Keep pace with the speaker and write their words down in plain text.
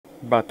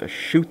About to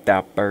shoot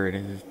that bird.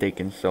 It's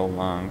taking so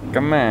long.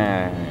 Come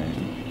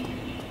on.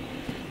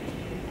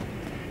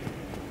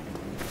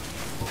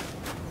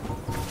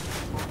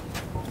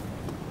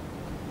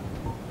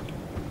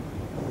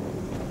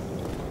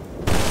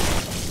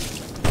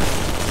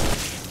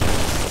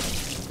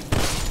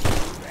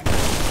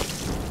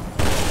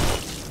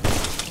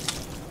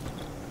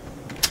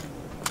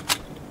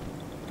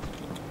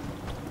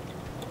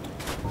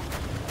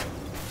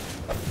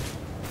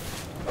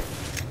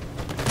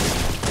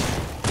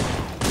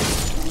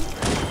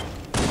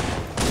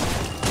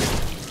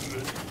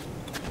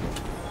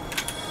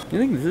 You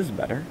think this is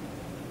better?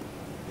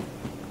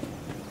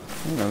 I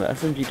don't know, the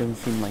SMG doesn't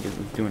seem like it's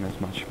doing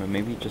as much, but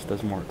maybe it just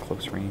does more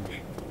close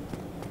range.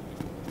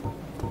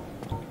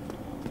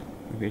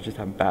 Maybe it just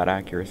have bad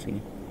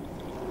accuracy.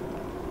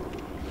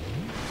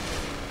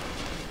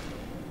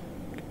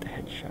 Get the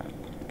headshot.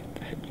 Get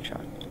the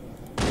headshot.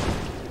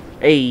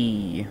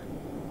 Hey!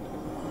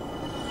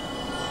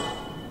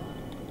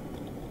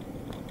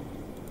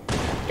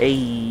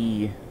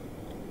 Hey!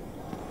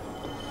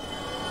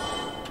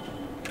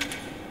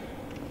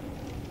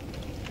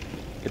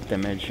 Get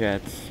them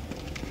headshots.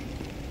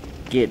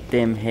 Get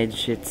them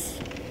headshots.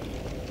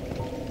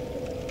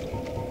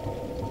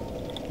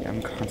 Yeah,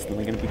 I'm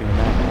constantly gonna be doing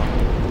that now.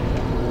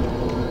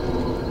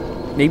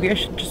 Maybe I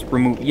should just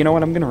remove... You know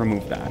what? I'm gonna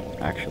remove that,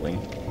 actually.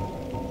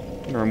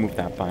 I'm gonna remove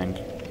that bind.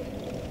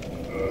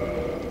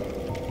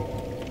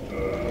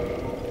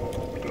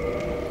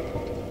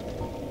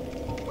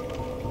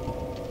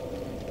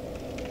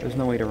 There's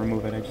no way to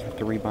remove it. I just have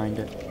to rebind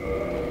it.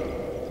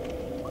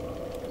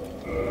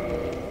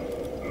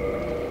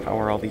 How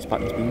are all these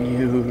buttons being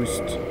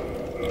used?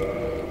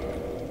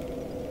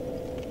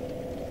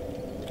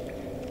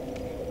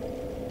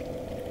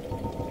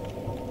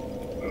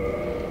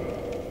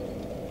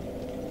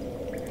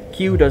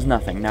 Q does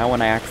nothing. Now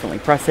when I accidentally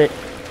press it,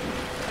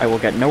 I will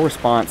get no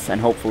response,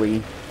 and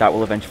hopefully that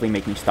will eventually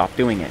make me stop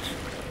doing it.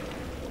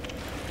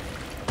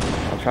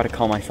 I'll try to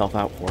call myself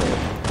out for it.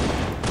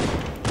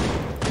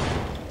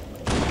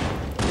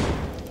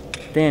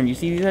 Damn, you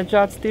see these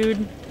headshots,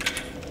 dude?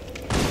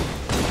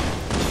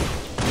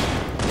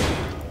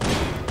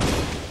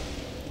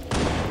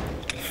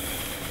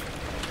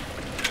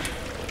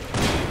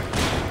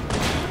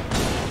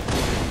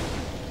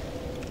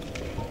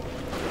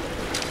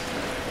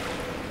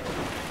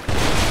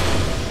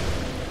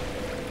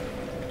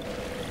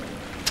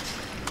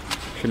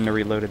 Shouldn't have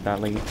reloaded that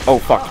late. Oh,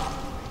 fuck.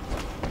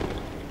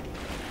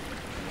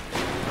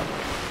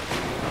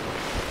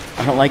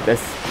 I don't like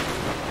this.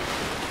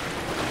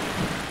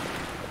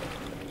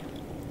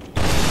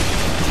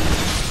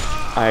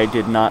 I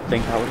did not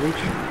think I would reach.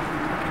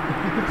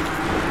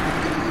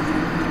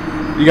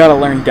 You gotta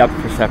learn depth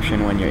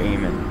perception when you're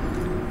aiming.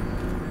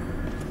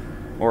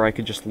 Or I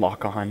could just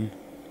lock on.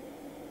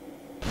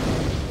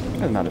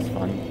 That's not as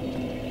fun.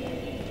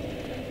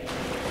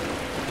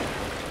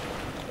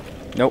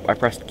 Nope, I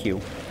pressed Q.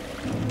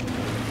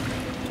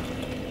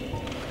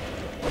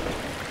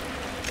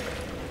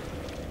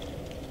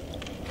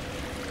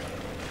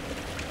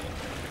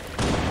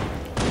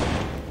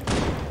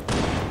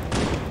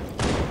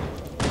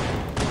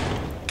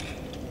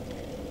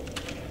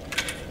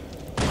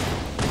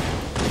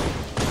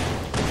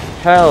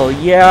 Hell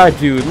yeah,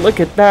 dude,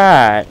 look at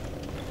that!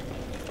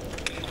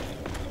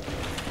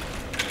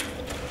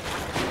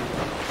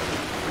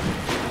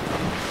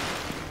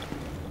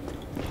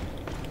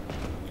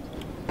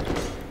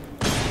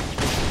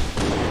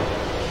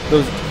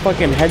 Those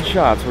fucking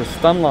headshots were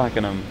stun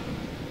locking him.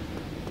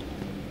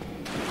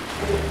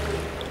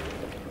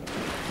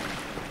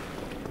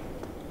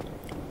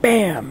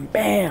 Bam,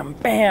 bam,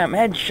 bam,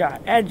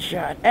 headshot,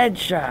 headshot,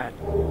 headshot.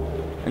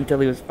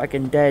 Until he was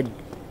fucking dead.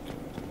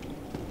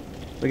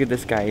 Look at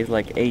this guy, he's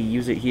like, hey,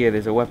 use it here,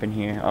 there's a weapon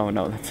here. Oh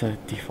no, that's a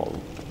default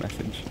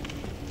message.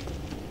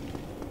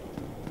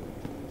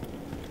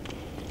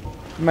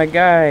 My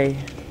guy,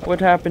 what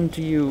happened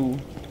to you?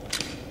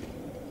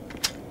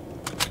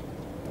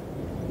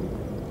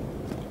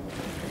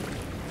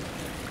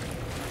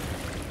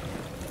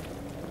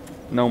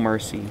 No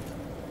mercy.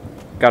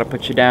 Gotta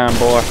put you down,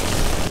 boy.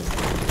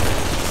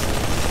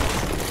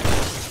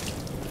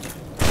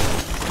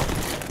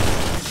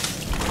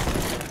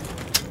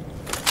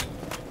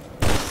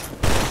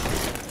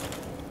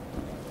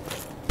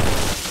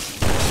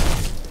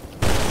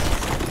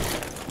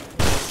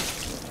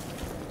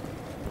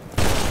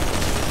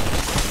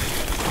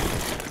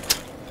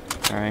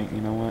 Alright,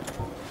 you know what?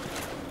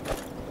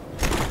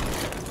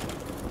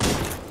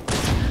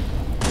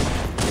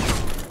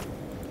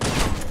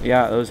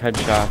 Yeah, those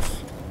headshots.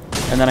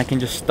 And then I can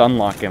just stun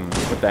lock him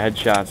with the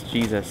headshots.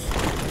 Jesus.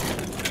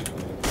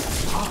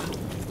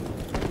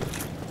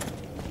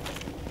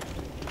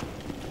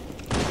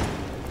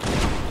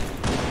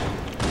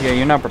 Yeah,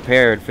 you're not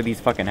prepared for these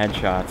fucking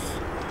headshots.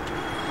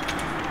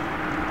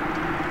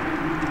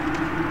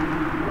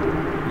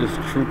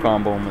 Just true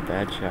combo him with the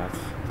headshots.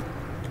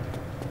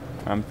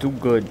 I'm too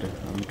good.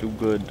 I'm too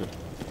good.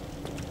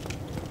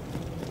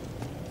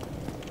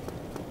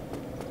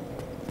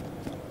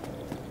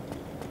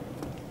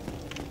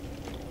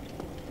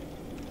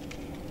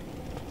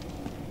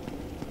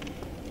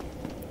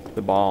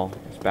 The ball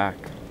is back.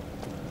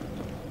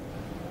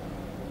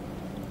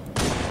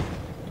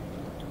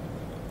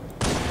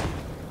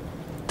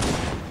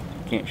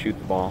 Can't shoot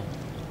the ball.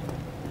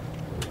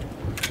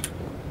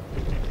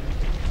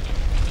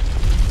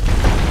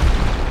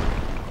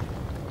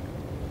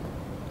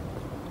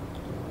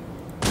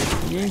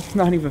 He's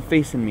not even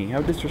facing me.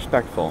 How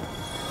disrespectful.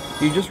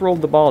 You just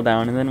rolled the ball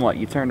down and then what?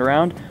 You turned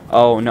around?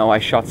 Oh no, I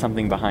shot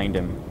something behind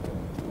him.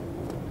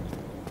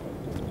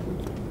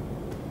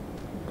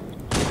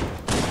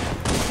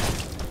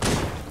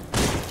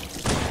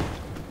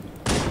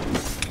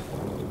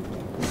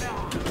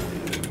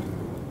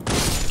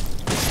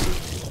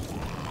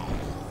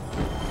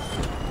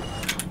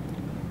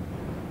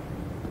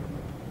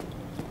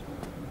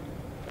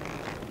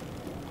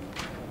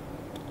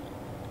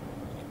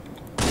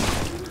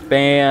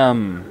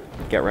 Bam!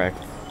 Get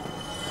wrecked.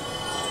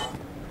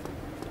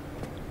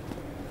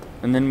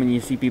 And then when you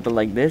see people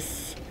like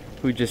this,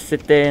 who just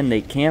sit there and they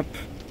camp,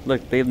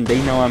 look, they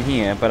know I'm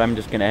here, but I'm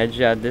just gonna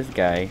headshot this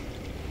guy.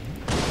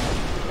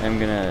 I'm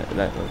gonna...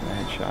 that wasn't a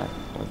headshot,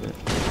 was it?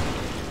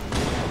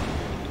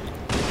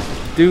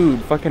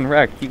 Dude, fucking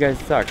wrecked. You guys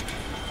suck.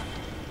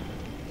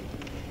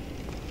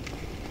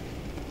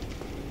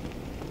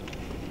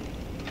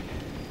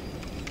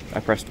 I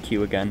pressed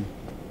Q again.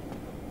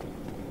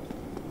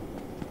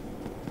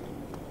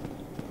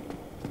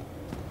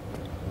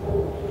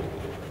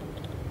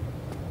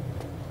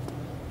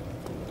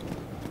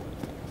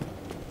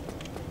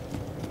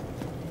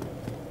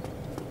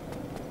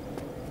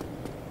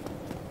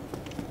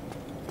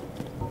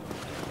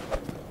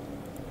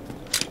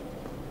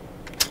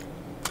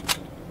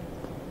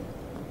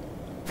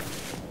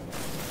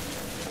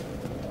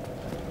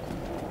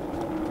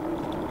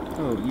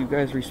 Oh, you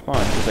guys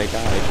respawned because I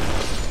died.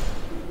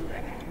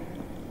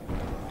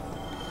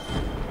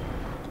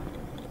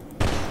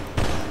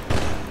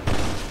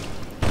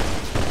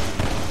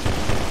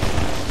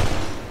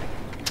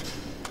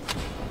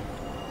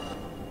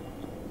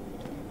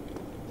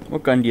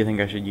 What gun do you think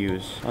I should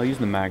use? I'll use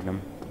the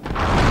Magnum.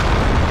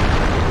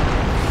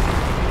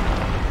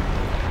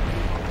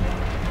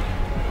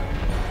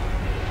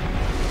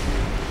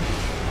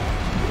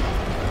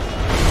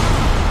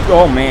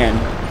 Oh man.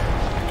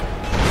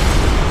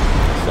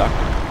 Suck.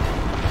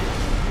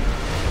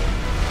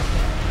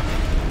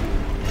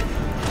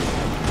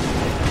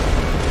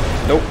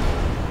 Nope.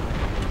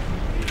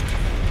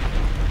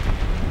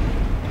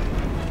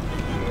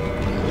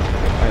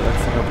 Alright, let's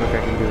see how quick I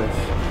can do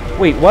this.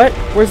 Wait, what?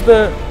 Where's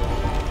the...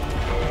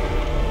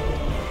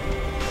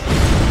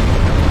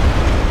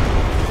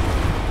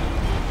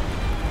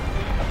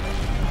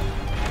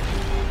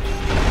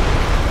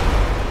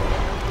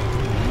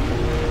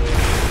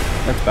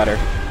 That's better.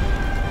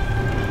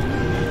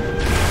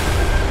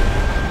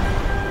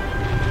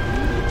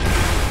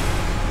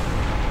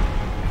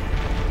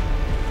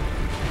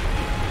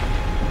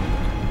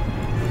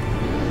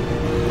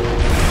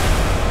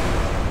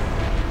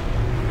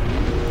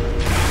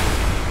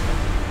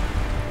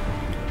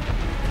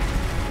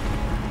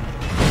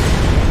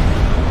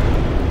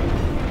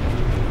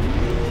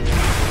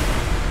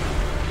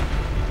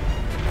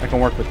 I can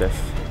work with this.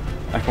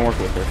 I can work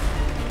with this.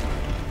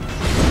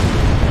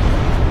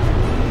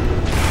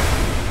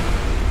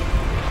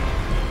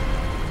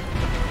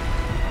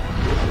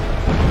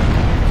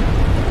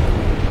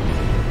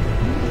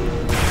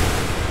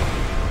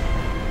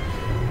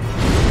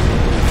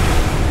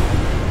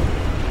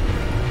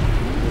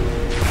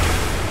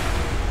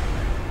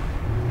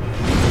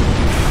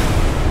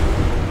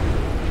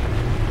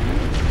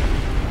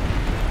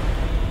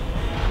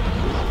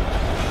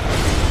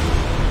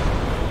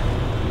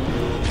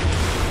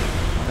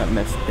 That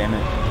missed, damn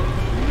it.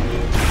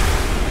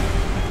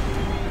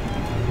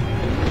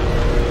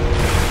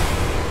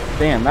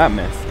 Damn, that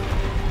missed.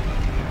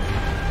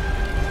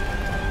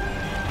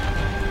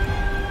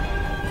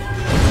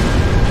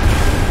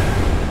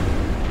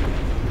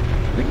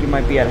 I think you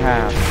might be at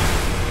half.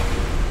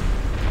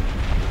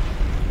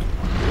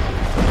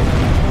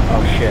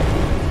 Oh shit.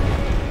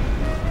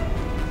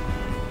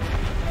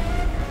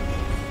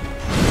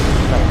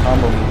 Trying to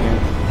combo me here.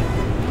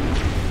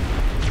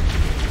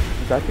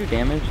 Does that do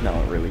damage? No,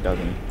 it really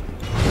doesn't.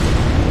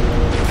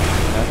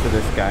 After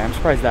this guy, I'm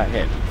surprised that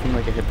hit. It seemed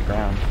like it hit the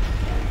ground.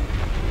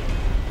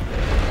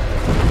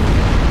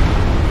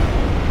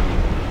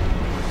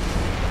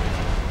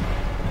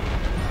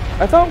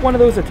 I thought one of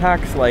those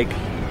attacks, like,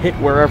 hit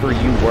wherever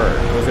you were.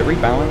 Was it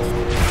rebalanced?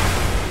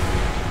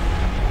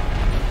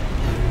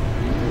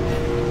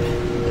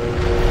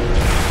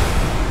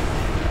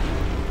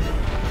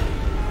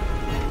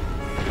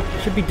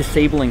 Should be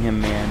disabling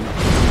him, man.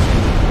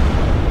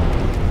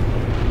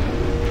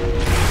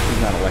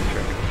 He's not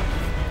electric.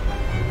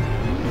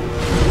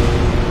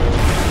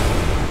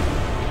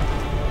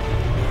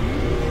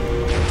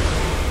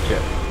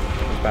 Shit.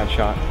 That was a bad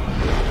shot.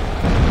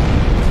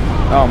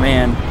 Oh,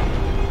 man.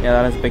 Yeah,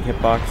 that has a big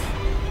hitbox.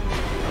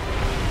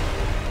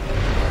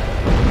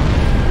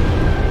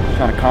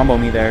 Trying to combo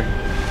me there.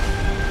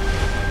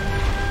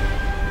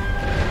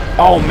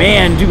 Oh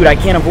man, dude, I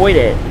can't avoid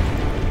it.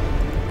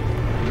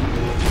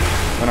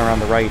 Went around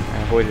the right.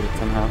 I avoided it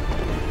somehow.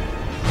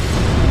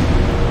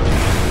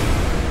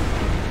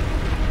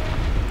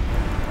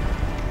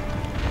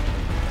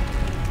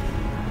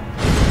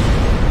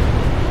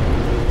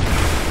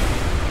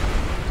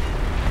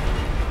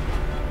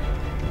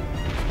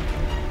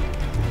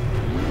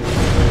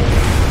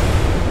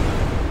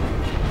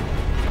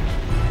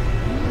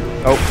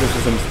 Oh, this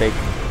is a mistake.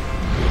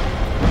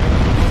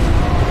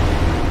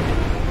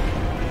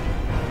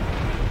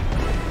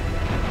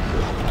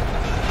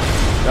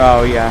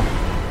 Oh, yeah.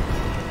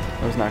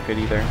 That was not good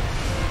either.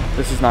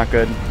 This is not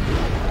good.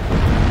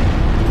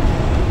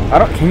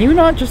 Can you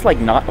not just, like,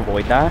 not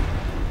avoid that?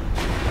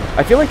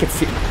 I feel like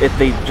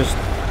they just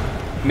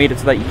made it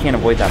so that you can't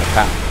avoid that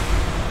attack.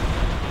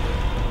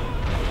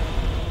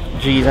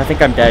 Jeez, I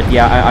think I'm dead.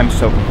 Yeah, I'm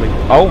so complete.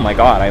 Oh my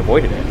god, I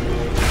avoided it.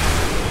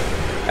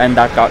 And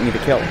that got me the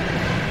kill.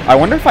 I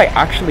wonder if I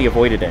actually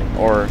avoided it,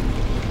 or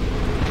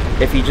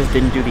if he just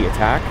didn't do the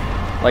attack.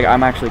 Like,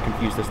 I'm actually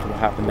confused as to what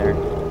happened there.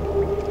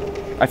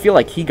 I feel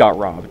like he got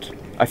robbed.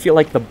 I feel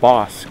like the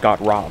boss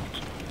got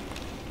robbed.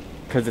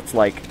 Because it's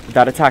like,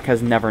 that attack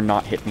has never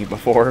not hit me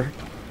before.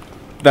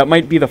 That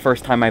might be the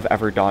first time I've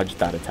ever dodged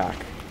that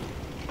attack.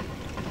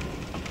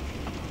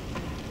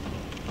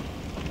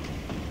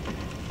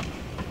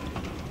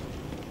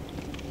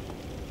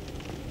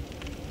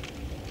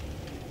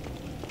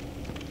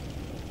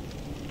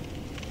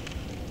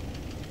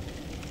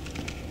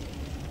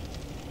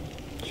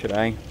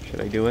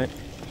 Should I do it?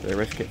 Should I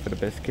risk it for the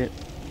biscuit?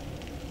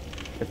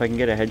 If I can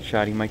get a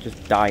headshot, he might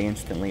just die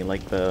instantly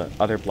like the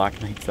other Black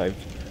Knights I've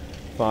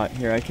fought.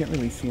 Here, I can't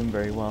really see him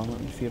very well. Let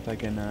me see if I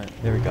can,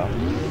 there we go.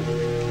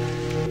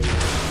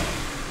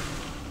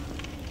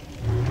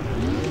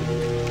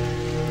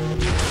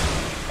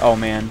 Oh,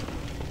 man.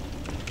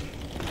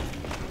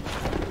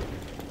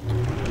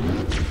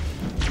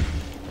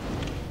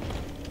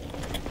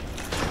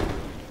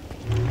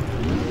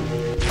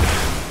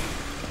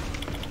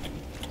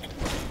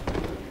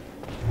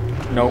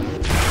 Nope.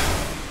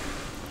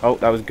 Oh,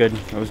 that was good.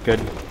 That was good.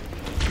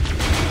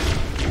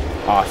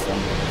 Awesome.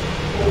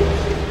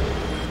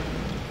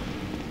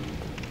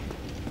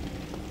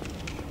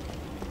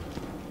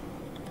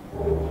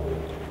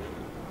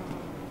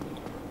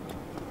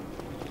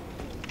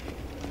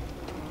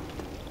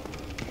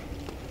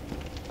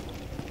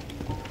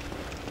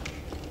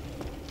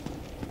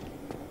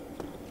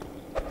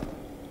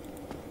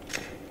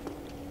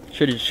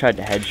 Should have just tried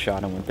to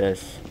headshot him with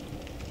this.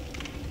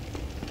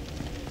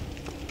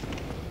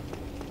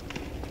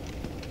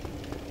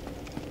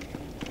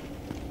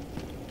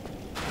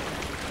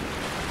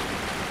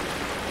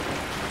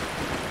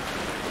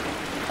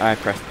 I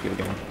pressed Q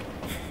again.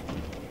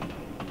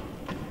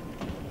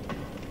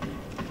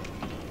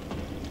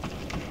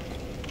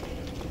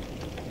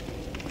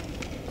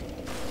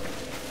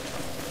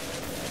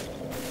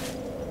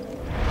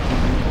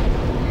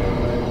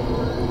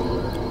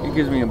 It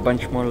gives me a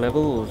bunch more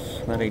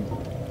levels that I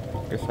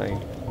guess I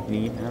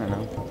need. I don't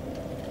know.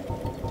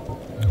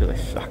 Because I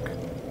suck.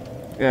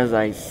 Because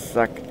I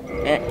suck.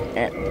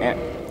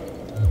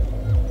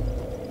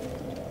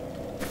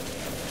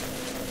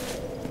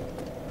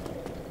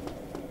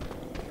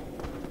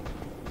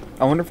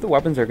 I wonder if the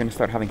weapons are going to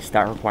start having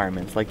stat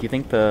requirements. Like, do you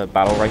think the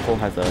battle rifle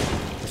has a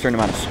certain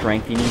amount of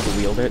strength you need to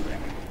wield it?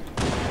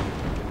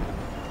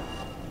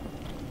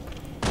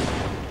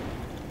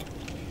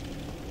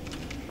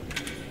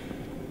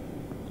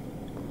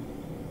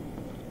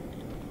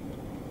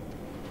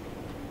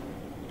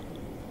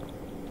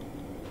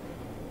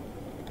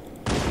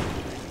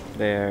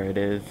 There it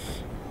is.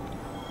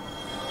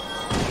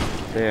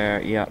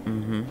 There, yeah,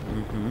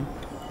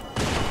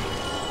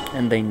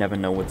 And they never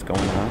know what's going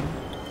on.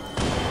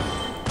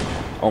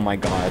 Oh my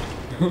god.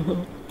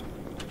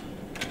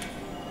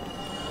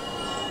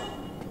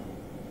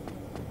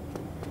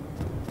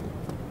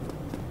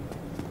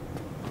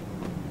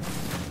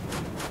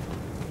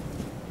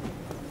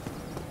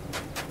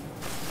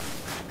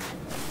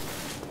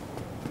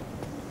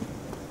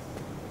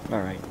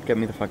 Alright, get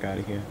me the fuck out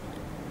of here.